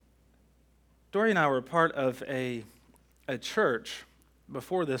Dory and I were part of a church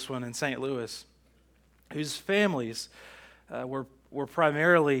before this one in St. Louis, whose families were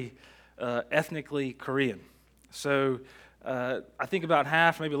primarily ethnically Korean. So I think about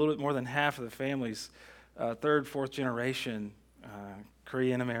half, maybe a little bit more than half of the families, third, fourth generation,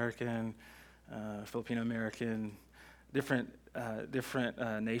 Korean American, Filipino American, different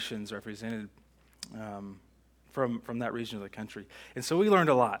nations represented from that region of the country. And so we learned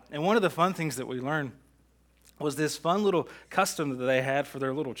a lot. And one of the fun things that we learned was this fun little custom that they had for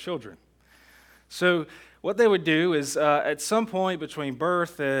their little children. So what they would do is at some point between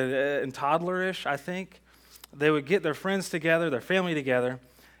birth and toddlerish, I think, they would get their friends together, their family together,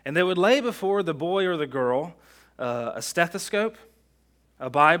 and they would lay before the boy or the girl a stethoscope, a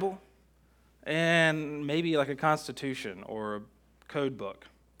Bible, and maybe like a constitution or a code book,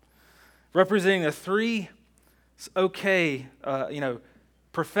 representing the three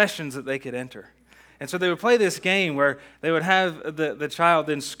professions that they could enter. And so they would play this game where they would have the child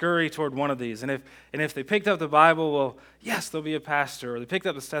then scurry toward one of these. And if they picked up the Bible, well, yes, they'll be a pastor. Or they picked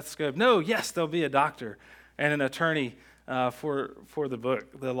up the stethoscope, no, yes, they'll be a doctor and an attorney for the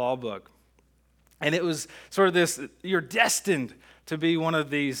book, the law book. And it was sort of this, you're destined to be one of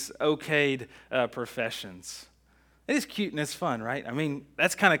these okayed professions. It is cute and it's fun, right? I mean,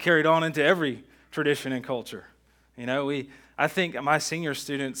 that's kind of carried on into every tradition and culture. You know, I think my senior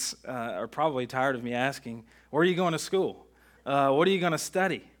students are probably tired of me asking, where are you going to school? What are you going to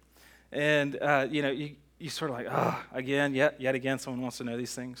study? And, you sort of like, again, yet again, someone wants to know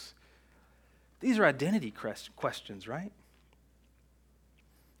these things. These are identity questions, right?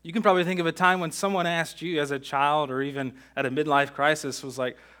 You can probably think of a time when someone asked you as a child or even at a midlife crisis was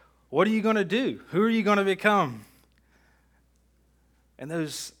like, what are you going to do? Who are you going to become? And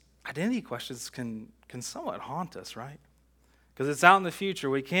those identity questions can somewhat haunt us, right? Because it's out in the future.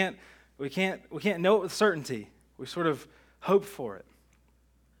 We can't know it with certainty. We sort of hope for it.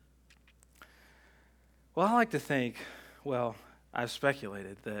 Well, I like to think, I've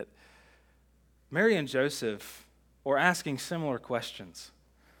speculated that Mary and Joseph were asking similar questions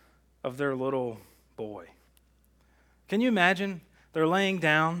of their little boy. Can you imagine? They're laying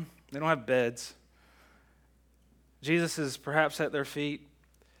down. They don't have beds. Jesus is perhaps at their feet.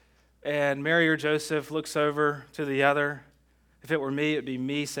 And Mary or Joseph looks over to the other. If it were me, it'd be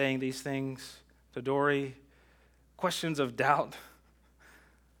me saying these things to Dory. Questions of doubt.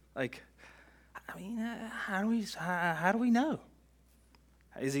 Like, I mean, how do we know?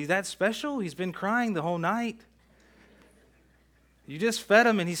 Is he that special? He's been crying the whole night. You just fed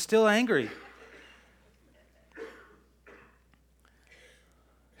him and he's still angry.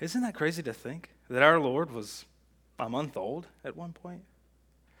 Isn't that crazy to think that our Lord was a month old at one point?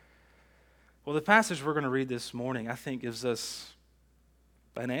 Well, the passage we're going to read this morning, I think, gives us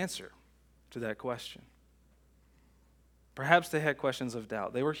an answer to that question. Perhaps they had questions of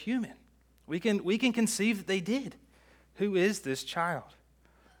doubt. They were human. We can conceive that they did. Who is this child?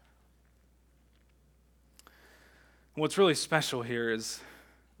 What's really special here is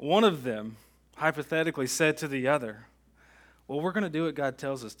one of them hypothetically said to the other, well, we're going to do what God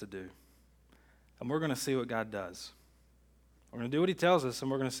tells us to do, and we're going to see what God does. We're going to do what he tells us, and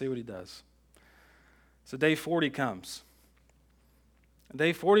we're going to see what he does. So day 40 comes.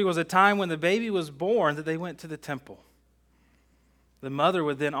 Day 40 was a time when the baby was born that they went to the temple. The mother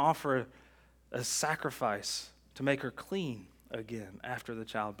would then offer a sacrifice to make her clean again after the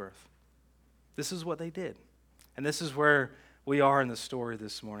childbirth. This is what they did. And this is where we are in the story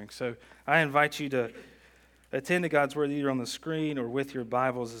this morning. So I invite you to attend to God's word either on the screen or with your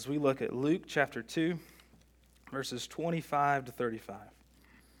Bibles as we look at Luke chapter 2, verses 25 to 35.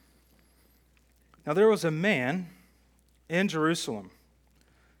 Now there was a man in Jerusalem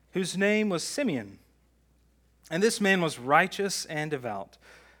whose name was Simeon. And this man was righteous and devout,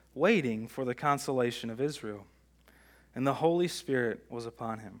 waiting for the consolation of Israel. And the Holy Spirit was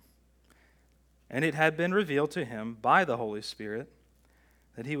upon him. And it had been revealed to him by the Holy Spirit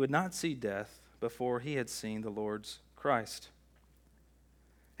that he would not see death before he had seen the Lord's Christ.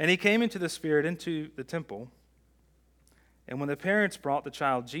 And he came into the Spirit into the temple. And when the parents brought the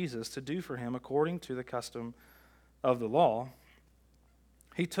child Jesus to do for him according to the custom of the law,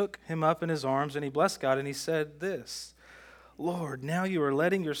 he took him up in his arms and he blessed God and he said this, Lord, now you are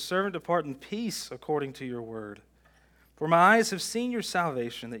letting your servant depart in peace according to your word. For my eyes have seen your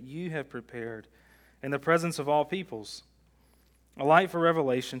salvation that you have prepared in the presence of all peoples, a light for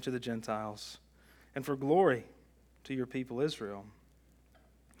revelation to the Gentiles and for glory to your people Israel.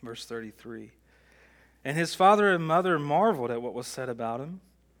 Verse 33. And his father and mother marveled at what was said about him.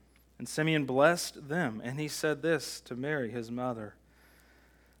 And Simeon blessed them, and he said this to Mary, his mother,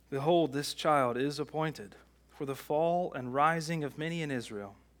 Behold, this child is appointed for the fall and rising of many in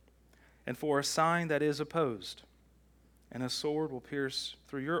Israel, and for a sign that is opposed, and a sword will pierce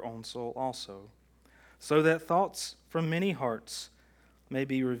through your own soul also, so that thoughts from many hearts may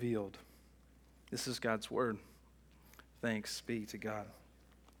be revealed. This is God's word. Thanks be to God.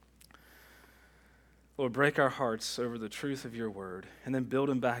 Lord, break our hearts over the truth of your word, and then build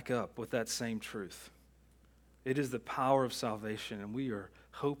them back up with that same truth. It is the power of salvation, and we are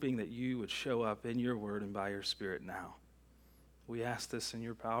hoping that you would show up in your word and by your Spirit now. We ask this in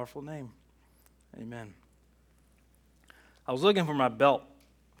your powerful name. Amen. I was looking for my belt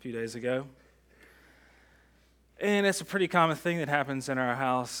a few days ago, and it's a pretty common thing that happens in our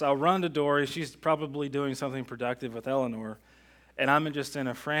house. I'll run to Dory. She's probably doing something productive with Eleanor, and I'm just in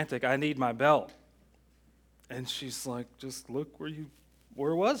a frantic, I need my belt. And she's like, just look where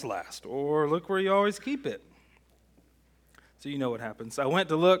it was last, or look where you always keep it. So you know what happens. I went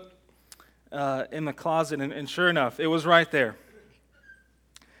to look in the closet, and sure enough, it was right there.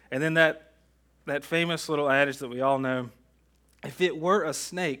 And then that famous little adage that we all know, if it were a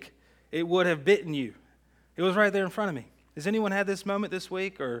snake, it would have bitten you. It was right there in front of me. Has anyone had this moment this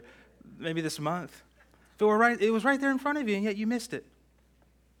week or maybe this month? If it was right there in front of you, and yet you missed it.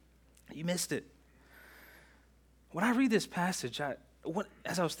 You missed it. When I read this passage,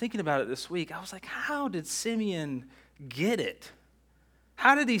 as I was thinking about it this week, I was like, how did Simeon get it?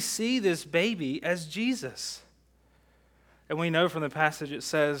 How did he see this baby as Jesus? And we know from the passage it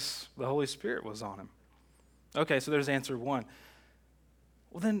says the Holy Spirit was on him. Okay, so there's answer one.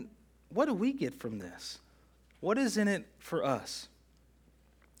 Well then, what do we get from this? What is in it for us?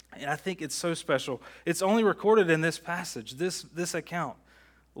 And I think it's so special. It's only recorded in this passage, this account.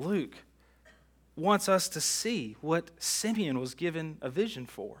 Luke wants us to see what Simeon was given a vision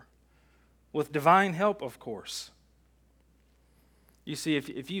for, with divine help, of course. You see, if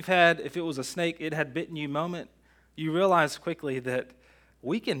it was a snake, it had bitten you moment, you realize quickly that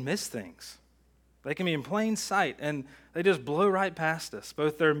we can miss things. They can be in plain sight, and they just blow right past us,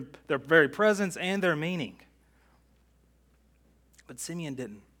 both their very presence and their meaning. But Simeon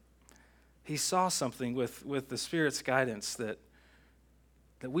didn't. He saw something with the Spirit's guidance that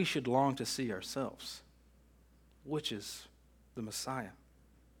we should long to see ourselves, which is the Messiah.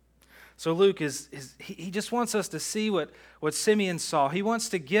 So Luke he just wants us to see what Simeon saw. He wants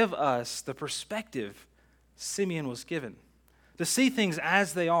to give us the perspective Simeon was given, to see things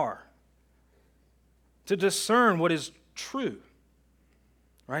as they are, to discern what is true.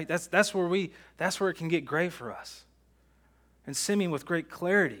 Right? That's where it can get gray for us. And Simeon, with great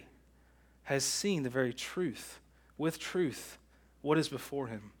clarity, has seen the very truth, with truth, what is before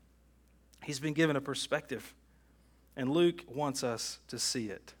him. He's been given a perspective, and Luke wants us to see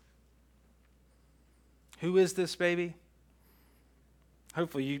it. Who is this baby?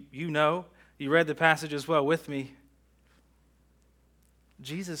 Hopefully you know. You read the passage as well with me.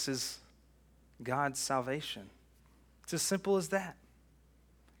 Jesus is God's salvation. It's as simple as that,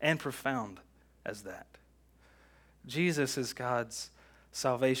 and profound as that. Jesus is God's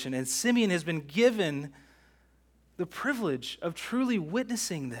salvation, and Simeon has been given the privilege of truly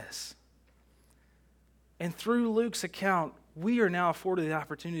witnessing this. And through Luke's account, we are now afforded the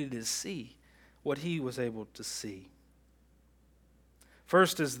opportunity to see what he was able to see.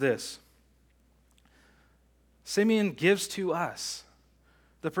 First is this. Simeon gives to us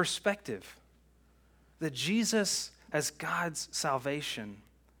the perspective that Jesus, as God's salvation,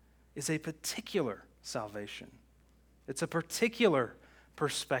 is a particular salvation. It's a particular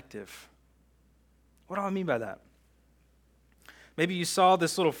perspective. What do I mean by that? Maybe you saw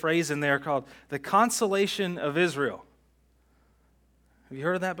this little phrase in there called the consolation of Israel. Have you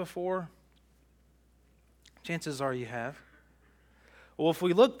heard of that before? Chances are you have. Well, if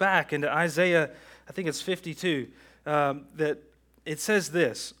we look back into Isaiah, I think it's 52, that it says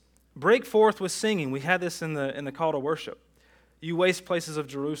this: break forth with singing. We had this in the call to worship. You waste places of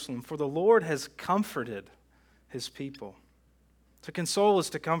Jerusalem, for the Lord has comforted his people. To console is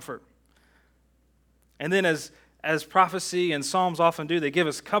to comfort. And then as prophecy and Psalms often do, they give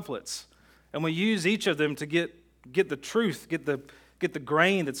us couplets. And we use each of them to get the truth, get the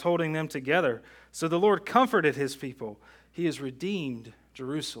grain that's holding them together. So the Lord comforted his people. He has redeemed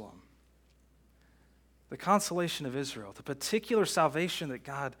Jerusalem. The consolation of Israel, the particular salvation that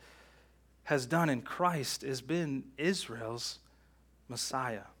God has done in Christ, has been Israel's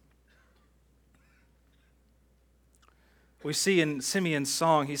Messiah. We see in Simeon's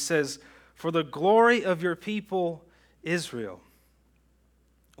song, he says, "For the glory of your people, Israel."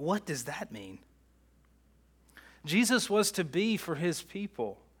 What does that mean? Jesus was to be for his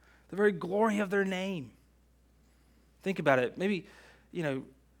people the very glory of their name. Think about it. Maybe,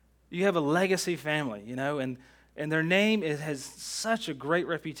 You have a legacy family, and their name has such a great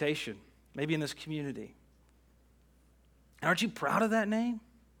reputation, maybe in this community. And aren't you proud of that name?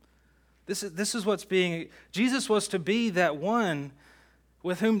 This is what's being, Jesus was to be that one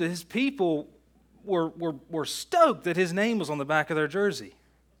with whom his people were stoked that his name was on the back of their jersey.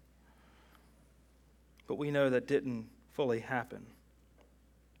 But we know that didn't fully happen.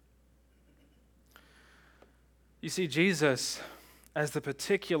 You see, Jesus as the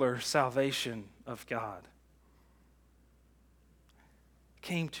particular salvation of God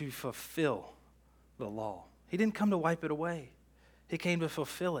came to fulfill the law. He didn't come to wipe it away. He came to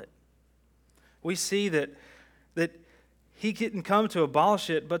fulfill it. We see that he didn't come to abolish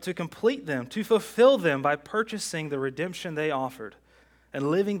it, but to complete them, to fulfill them by purchasing the redemption they offered and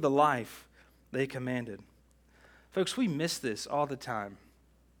living the life they commanded. Folks, we miss this all the time.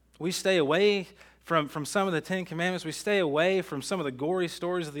 We stay away from some of the Ten Commandments. We stay away from some of the gory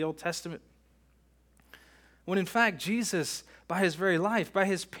stories of the Old Testament. When in fact, Jesus, by his very life, by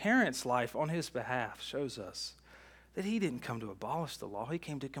his parents' life on his behalf, shows us that he didn't come to abolish the law. He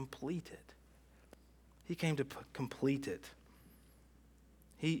came to complete it. He came to complete it.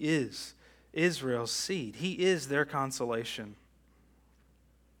 He is Israel's seed. He is their consolation.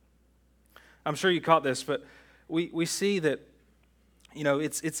 I'm sure you caught this, but we see that,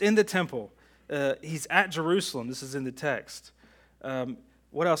 it's in the temple. He's at Jerusalem. This is in the text.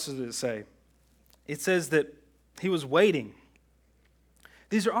 What else does it say? It says that he was waiting.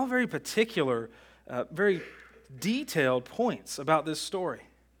 These are all very particular, very detailed points about this story.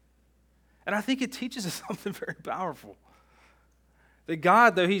 And I think it teaches us something very powerful. That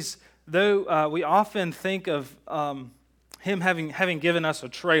God, though we often think of him having given us a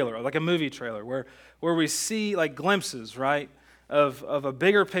trailer, like a movie trailer, where we see like glimpses, right, of a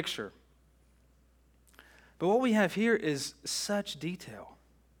bigger picture. But what we have here is such detail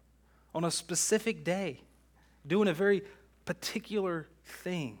on a specific day, doing a very particular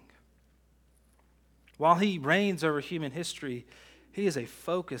thing. While he reigns over human history, he is a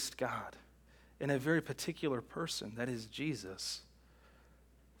focused God and a very particular person, that is Jesus,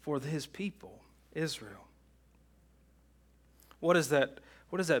 for his people, Israel. What does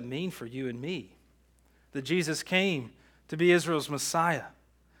that mean for you and me? That Jesus came to be Israel's Messiah.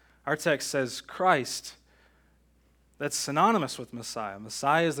 Our text says Christ. That's synonymous with Messiah.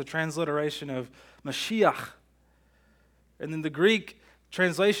 Messiah is the transliteration of Mashiach. And then the Greek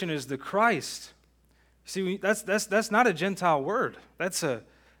translation is the Christ. See, that's not a Gentile word. That's a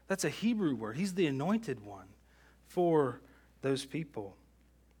Hebrew word. He's the anointed one for those people.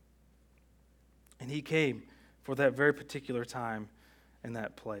 And he came for that very particular time and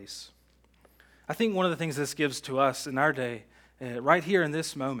that place. I think one of the things this gives to us in our day, right here in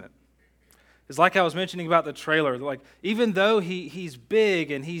this moment, is like I was mentioning about the trailer. Like, even though he's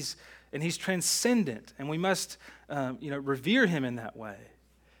big and he's transcendent, and we must revere him in that way,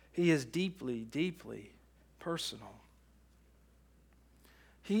 he is deeply, deeply personal.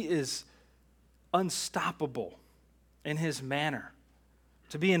 He is unstoppable in his manner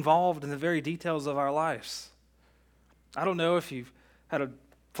to be involved in the very details of our lives. I don't know if you've had a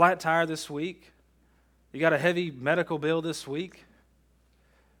flat tire this week, you got a heavy medical bill this week,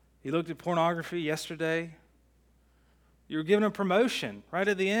 you looked at pornography yesterday, you were given a promotion right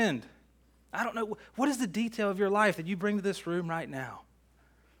at the end. I don't know, what is the detail of your life that you bring to this room right now?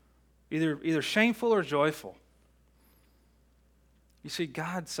 Either shameful or joyful. You see,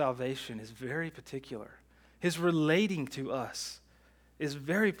 God's salvation is very particular. His relating to us is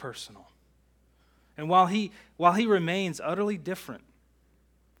very personal. And while he remains utterly different,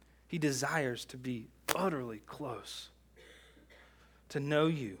 he desires to be utterly close, to know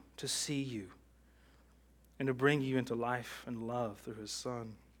you, to see you, and to bring you into life and love through his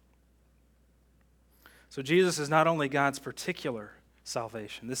Son. So Jesus is not only God's particular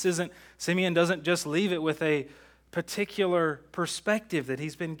salvation. Simeon doesn't just leave it with a particular perspective that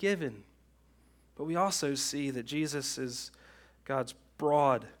he's been given, but we also see that Jesus is God's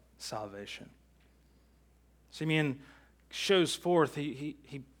broad salvation. Simeon shows forth, he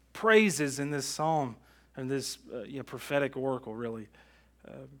praises in this psalm and this prophetic oracle, really,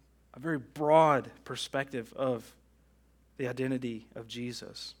 a very broad perspective of the identity of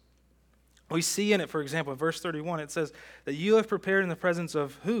Jesus. We see in it, for example, in verse 31, it says that you have prepared in the presence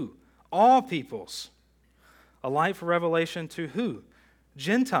of who? All peoples. A light for revelation to who?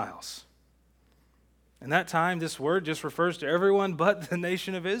 Gentiles. In that time, this word just refers to everyone but the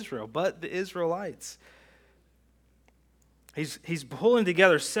nation of Israel, but the Israelites. He's pulling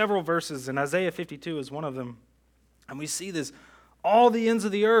together several verses, and Isaiah 52 is one of them. And we see this, all the ends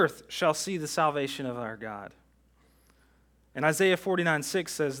of the earth shall see the salvation of our God. And Isaiah 49:6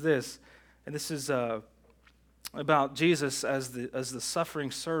 says this, and this is about Jesus as the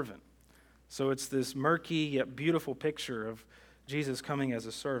suffering servant. So it's this murky yet beautiful picture of Jesus coming as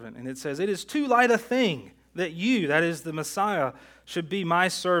a servant. And it says, "It is too light a thing that you, that is the Messiah, should be my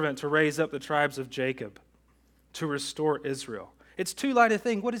servant to raise up the tribes of Jacob, to restore Israel." It's too light a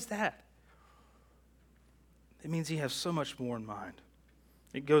thing. What is that? It means he has so much more in mind.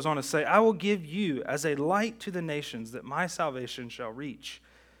 It goes on to say, "I will give you as a light to the nations, that my salvation shall reach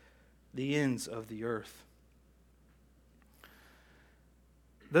the ends of the earth."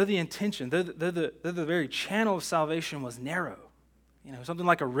 Though the intention, though the very channel of salvation was narrow, something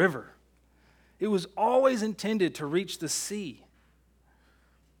like a river, it was always intended to reach the sea.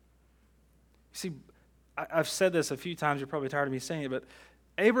 See, I've said this a few times, you're probably tired of me saying it, but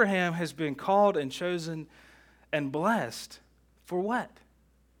Abraham has been called and chosen and blessed for what?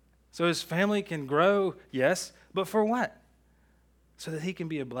 So his family can grow, yes, but for what? So that he can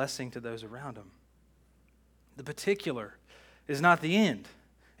be a blessing to those around him. The particular is not the end,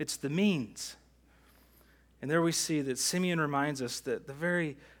 it's the means. And there we see that Simeon reminds us that the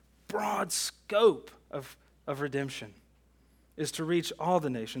very broad scope of redemption is to reach all the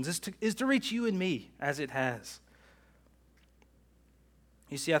nations, is to reach you and me as it has.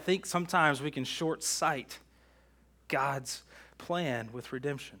 You see, I think sometimes we can short sight God's plan with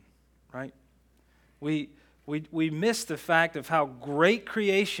redemption, right? We miss the fact of how great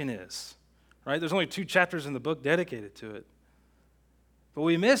creation is, right? There's only 2 chapters in the book dedicated to it. But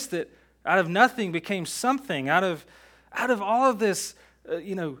we miss that out of nothing became something. Out of all of this,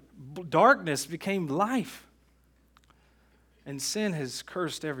 darkness became life. And sin has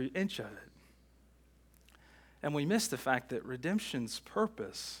cursed every inch of it. And we miss the fact that redemption's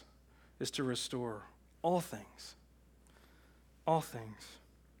purpose is to restore all things. All things.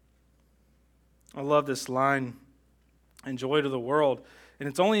 I love this line in Joy to the World, and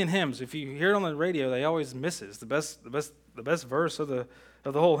it's only in hymns. If you hear it on the radio, they always miss it. It's the best verse of the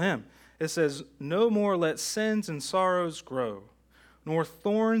whole hymn. It says, "No more let sins and sorrows grow, nor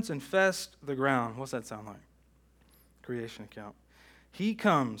thorns infest the ground." What's that sound like? Creation account. "He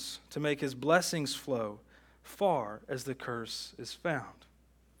comes to make his blessings flow far as the curse is found."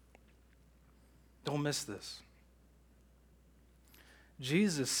 Don't miss this.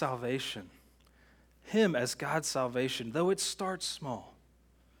 Jesus' salvation, him as God's salvation, though it starts small,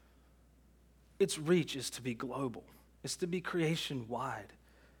 its reach is to be global. It's to be creation-wide,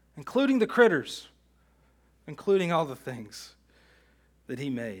 including the critters, including all the things that he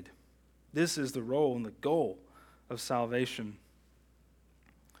made. This is the role and the goal of salvation.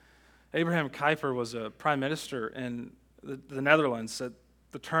 Abraham Kuyper was a prime minister in the Netherlands at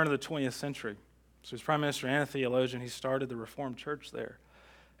the turn of the 20th century. So he's prime minister and a theologian. He started the Reformed Church there.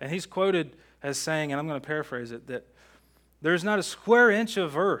 And he's quoted as saying, and I'm going to paraphrase it, that there's not a square inch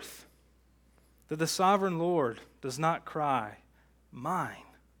of earth that the sovereign Lord does not cry, "Mine."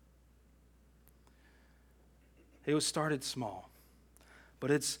 It was started small,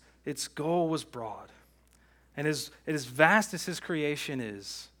 but its goal was broad. And as vast as his creation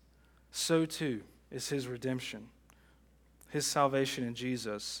is, so too is his redemption. His salvation in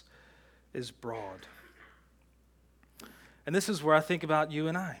Jesus is broad. And this is where I think about you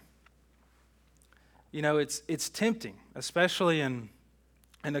and I. It's tempting, especially in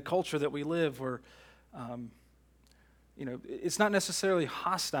a culture that we live where, it's not necessarily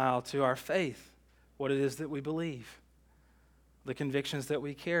hostile to our faith, what it is that we believe, the convictions that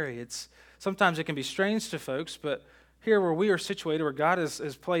we carry. Sometimes it can be strange to folks, but here where we are situated, where God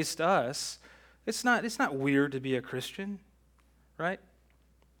has placed us, it's not weird to be a Christian, right?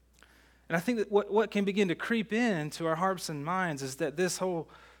 And I think that what can begin to creep into our hearts and minds is that this whole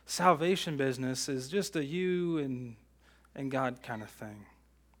salvation business is just a you and God kind of thing.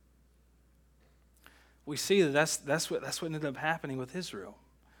 We see that's what ended up happening with Israel.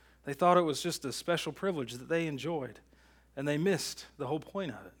 They thought it was just a special privilege that they enjoyed, and they missed the whole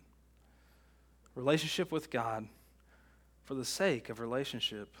point of it. Relationship with God for the sake of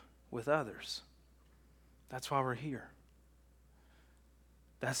relationship with others. That's why we're here.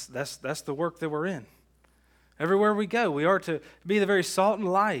 That's the work that we're in. Everywhere we go, we are to be the very salt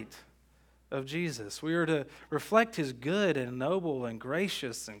and light of Jesus. We are to reflect his good and noble and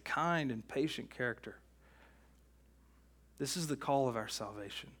gracious and kind and patient character. This is the call of our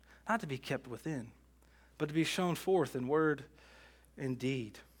salvation. Not to be kept within, but to be shown forth in word and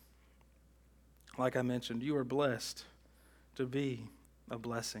deed. Like I mentioned, you are blessed to be a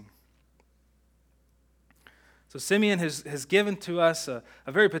blessing. So Simeon has given to us a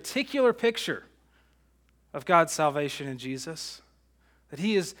very particular picture of God's salvation in Jesus, that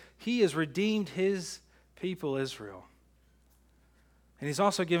he has redeemed his people Israel. And he's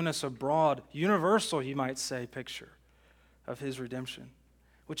also given us a broad, universal, you might say, picture of his redemption,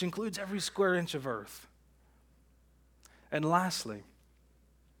 which includes every square inch of earth. And lastly,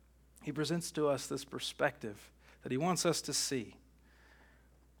 he presents to us this perspective that he wants us to see.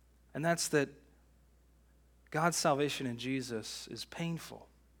 And that's that God's salvation in Jesus is painful.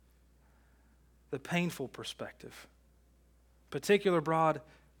 The painful perspective. Particular broad,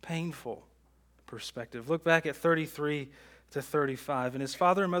 painful perspective. Look back at 33 to 35. And his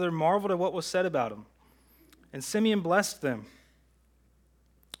father and mother marveled at what was said about him. And Simeon blessed them.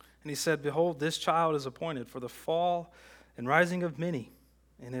 And he said, behold, this child is appointed for the fall and rising of many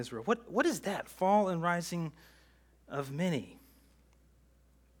in Israel. What is that? Fall and rising of many.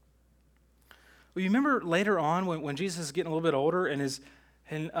 Well, you remember later on when Jesus is getting a little bit older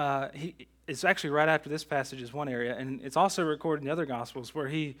it's actually right after this passage is one area, and it's also recorded in the other Gospels where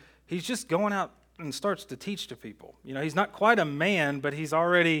he's just going out and starts to teach to people. You know, he's not quite a man, but he's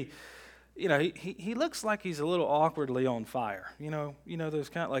already, you know, he looks like he's a little awkwardly on fire. You know those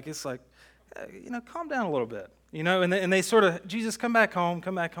kind of, like, it's like, calm down a little bit. You know, and they sort of, Jesus, come back home.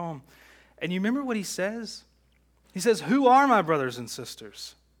 And you remember what he says? He says, who are my brothers and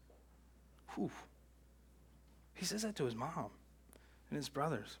sisters? Whew. He says that to his mom and his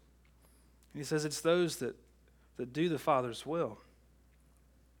brothers. And he says it's those that do the Father's will.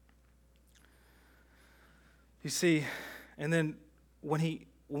 You see, and then when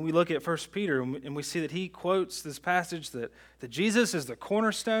we look at 1 Peter and we see that he quotes this passage that Jesus is the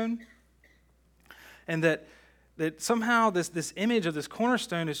cornerstone, and that somehow this image of this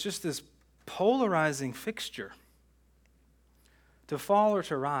cornerstone is just this polarizing fixture. To fall or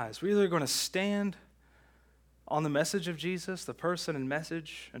to rise. We're either going to stand on the message of Jesus, the person and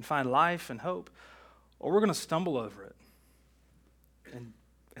message, and find life and hope, or we're going to stumble over it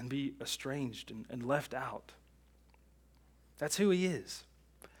and be estranged and left out. That's who he is.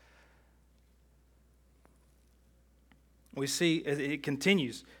 We see it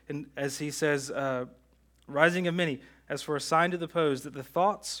continues, and as he says, rising of many, as for a sign to the opposed, that the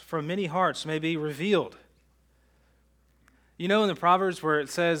thoughts from many hearts may be revealed. You know in the Proverbs where it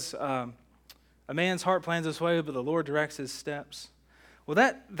says, a man's heart plans his way, but the Lord directs his steps?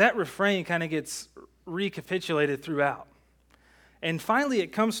 Well, that refrain kind of gets recapitulated throughout. And finally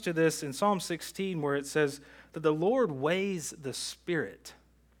it comes to this in Psalm 16 where it says that the Lord weighs the spirit.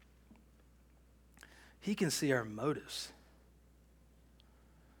 He can see our motives.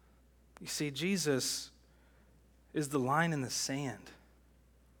 You see, Jesus is the line in the sand.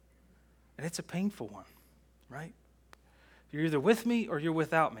 And it's a painful one, right? You're either with me or you're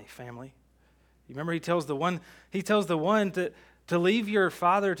without me, family. You remember he tells the one to leave your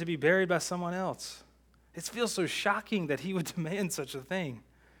father to be buried by someone else. It feels so shocking that he would demand such a thing.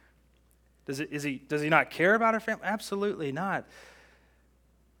 Does he not care about our family? Absolutely not.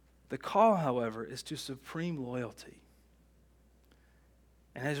 The call, however, is to supreme loyalty.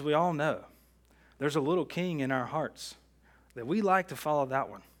 And as we all know, there's a little king in our hearts that we like to follow that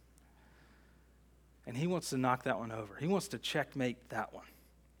one. And he wants to knock that one over. He wants to checkmate that one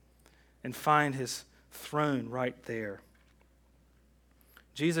and find his throne right there.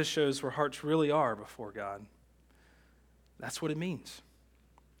 Jesus shows where hearts really are before God. That's what it means.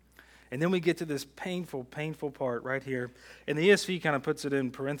 And then we get to this painful, painful part right here. And the ESV kind of puts it in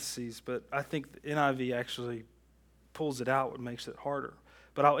parentheses, but I think the NIV actually pulls it out, what makes it harder.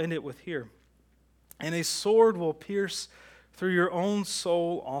 But I'll end it with here. And a sword will pierce through your own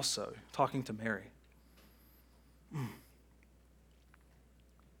soul also, talking to Mary.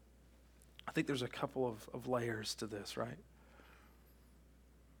 I think there's a couple of layers to this, right?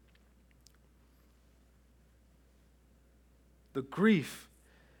 The grief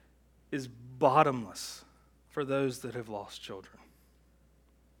is bottomless for those that have lost children.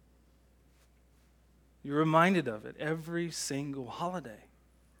 You're reminded of it every single holiday.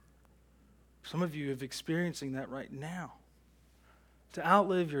 Some of you are experiencing that right now. To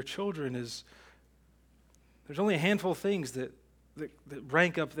outlive your children there's only a handful of things that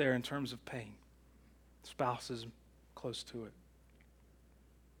rank up there in terms of pain. Spouse is close to it.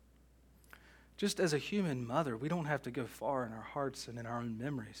 Just as a human mother, we don't have to go far in our hearts and in our own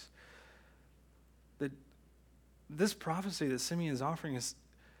memories. That this prophecy that Simeon is offering us,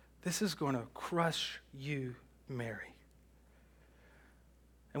 this is going to crush you, Mary.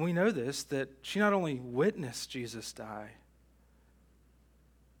 And we know this, that she not only witnessed Jesus die,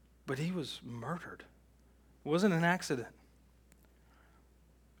 but he was murdered. It wasn't an accident.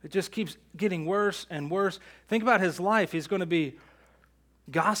 It just keeps getting worse and worse. Think about his life. He's going to be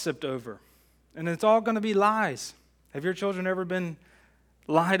gossiped over. And it's all going to be lies. Have your children ever been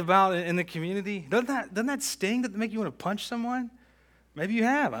lied about in the community? Doesn't that sting? That make you want to punch someone? Maybe you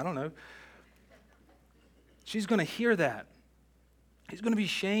have, I don't know. She's going to hear that. He's going to be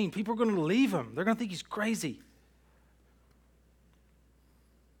shamed. People are going to leave him. They're going to think he's crazy.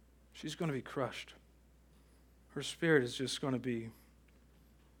 She's going to be crushed. Her spirit is just going to be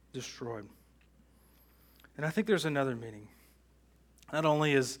destroyed. And I think there's another meaning. Not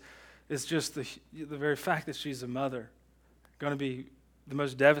only is just the very fact that she's a mother going to be the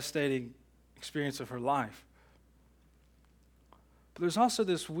most devastating experience of her life, but there's also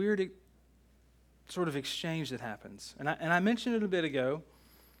this weird sort of exchange that happens. And I mentioned it a bit ago,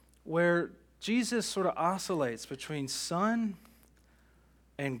 where Jesus sort of oscillates between Son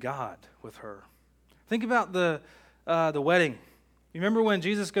and God with her. Think about the wedding. You remember when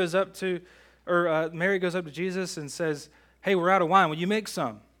Jesus goes up to, or Mary goes up to Jesus and says, "Hey, we're out of wine. Will you make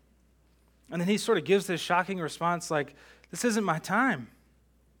some?" And then he sort of gives this shocking response like, "This isn't my time."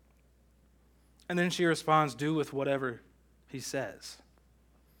 And then she responds, "Do with whatever he says."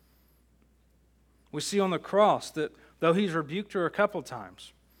 We see on the cross that though he's rebuked her a couple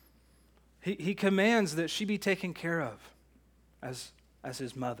times, he commands that she be taken care of as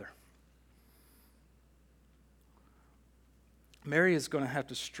his mother. Mary is going to have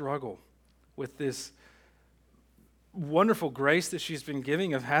to struggle with this wonderful grace that she's been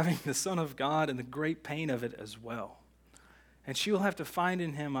giving of having the Son of God and the great pain of it as well. And she will have to find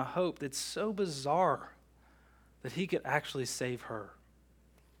in him a hope that's so bizarre that he could actually save her.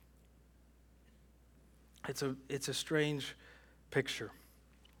 It's a strange picture.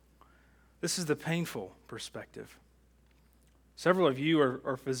 This is the painful perspective. Several of you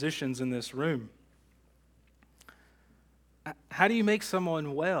are physicians in this room. How do you make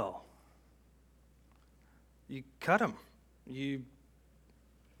someone well? You cut them. You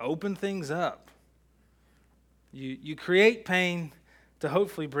open things up. You create pain to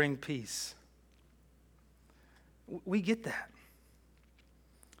hopefully bring peace. We get that.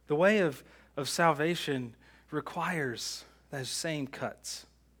 The way of salvation requires those same cuts,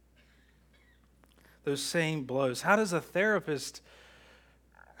 those same blows. How does a therapist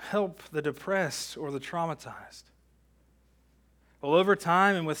help the depressed or the traumatized? Well, over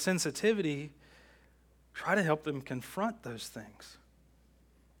time and with sensitivity, try to help them confront those things.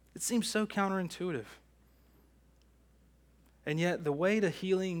 It seems so counterintuitive. And yet, the way to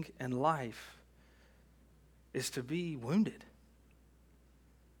healing and life is to be wounded.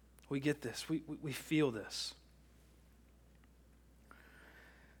 We get this. We feel this.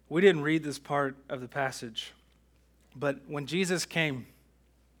 We didn't read this part of the passage, but when Jesus came,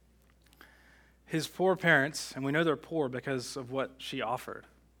 his poor parents, and we know they're poor because of what she offered.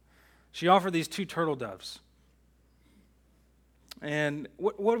 She offered these 2 turtle doves. And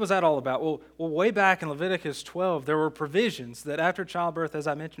what was that all about? Well, way back in Leviticus 12, there were provisions that after childbirth, as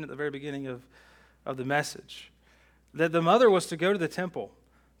I mentioned at the very beginning of the message, that the mother was to go to the temple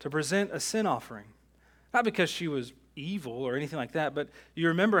to present a sin offering. Not because she was evil or anything like that, but you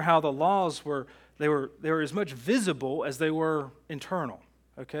remember how the laws were as much visible as they were internal,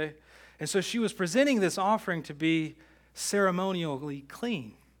 okay? And so she was presenting this offering to be ceremonially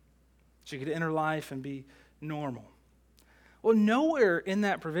clean. She could enter life and be normal. Well, nowhere in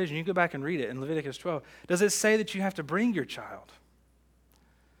that provision, you go back and read it in Leviticus 12, does it say that you have to bring your child.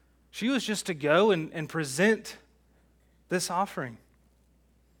 She was just to go and present this offering.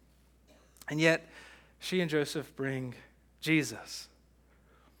 And yet, she and Joseph bring Jesus.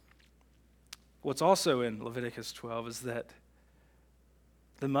 What's also in Leviticus 12 is that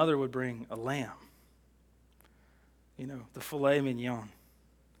the mother would bring a lamb. The filet mignon.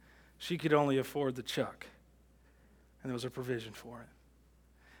 She could only afford the chuck, and there was a provision for it.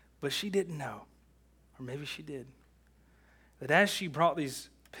 But she didn't know, or maybe she did, that as she brought these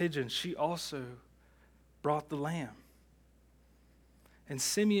pigeons, she also brought the lamb. And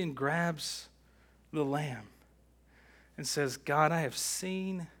Simeon grabs the lamb and says, "God, I have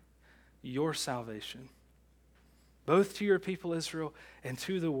seen your salvation, both to your people Israel and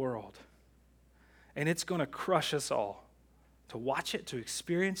to the world. And it's going to crush us all to watch it, to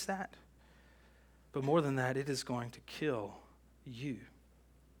experience that. But more than that, it is going to kill you."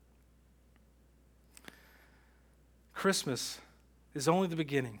 Christmas is only the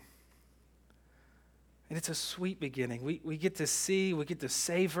beginning. And it's a sweet beginning. We get to see, we get to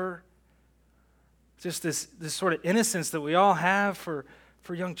savor just this sort of innocence that we all have for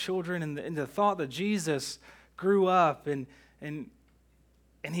young children, and the thought that Jesus grew up and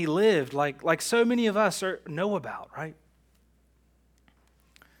he lived like so many of us know about, right?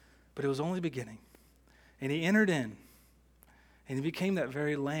 But it was only the beginning. And he entered in, and he became that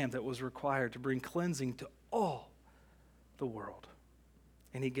very lamb that was required to bring cleansing to all the world.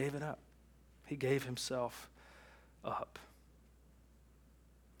 And he gave it up. He gave himself up.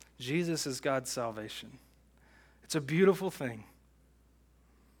 Jesus is God's salvation. It's a beautiful thing.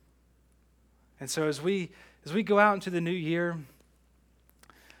 And so as we go out into the new year,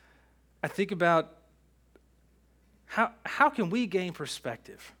 I think about how can we gain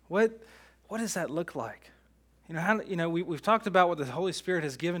perspective? What does that look like? We've talked about what the Holy Spirit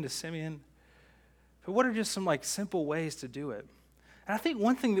has given to Simeon, but what are just some simple ways to do it? And I think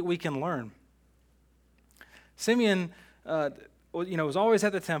one thing that we can learn, Simeon, was always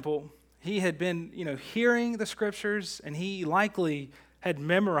at the temple. He had been, hearing the scriptures, and he likely had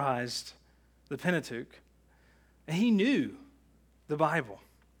memorized the Pentateuch, and he knew the Bible.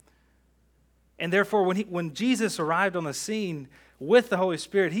 And therefore, when Jesus arrived on the scene with the Holy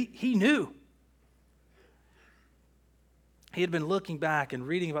Spirit, he knew. He had been looking back and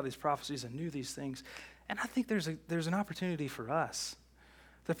reading about these prophecies and knew these things. And I think there's an opportunity for us,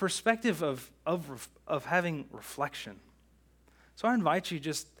 the perspective of having reflection. So I invite you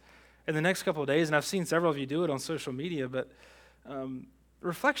just in the next couple of days, and I've seen several of you do it on social media, but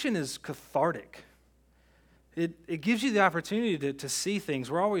reflection is cathartic. It gives you the opportunity to see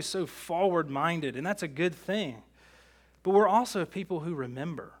things. We're always so forward-minded, and that's a good thing. But we're also people who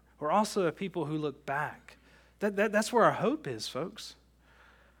remember. We're also a people who look back. That's where our hope is, folks.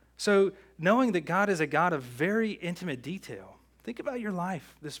 So knowing that God is a God of very intimate detail, think about your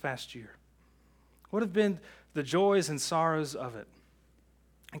life this past year. What have been the joys and sorrows of it?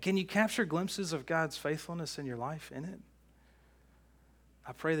 And can you capture glimpses of God's faithfulness in your life in it?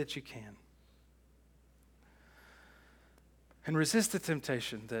 I pray that you can. And resist the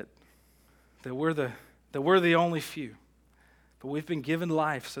temptation that we're the only few, but we've been given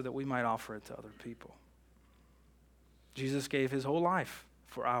life so that we might offer it to other people. Jesus gave his whole life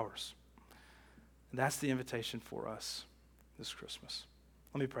for ours. And that's the invitation for us this Christmas.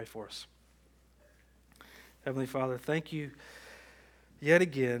 Let me pray for us. Heavenly Father, thank you yet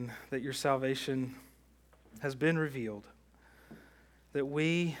again that your salvation has been revealed, that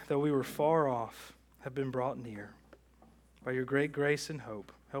we, though we were far off, have been brought near by your great grace and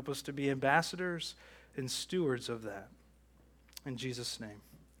hope. Help us to be ambassadors and stewards of that. In Jesus' name,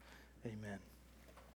 amen.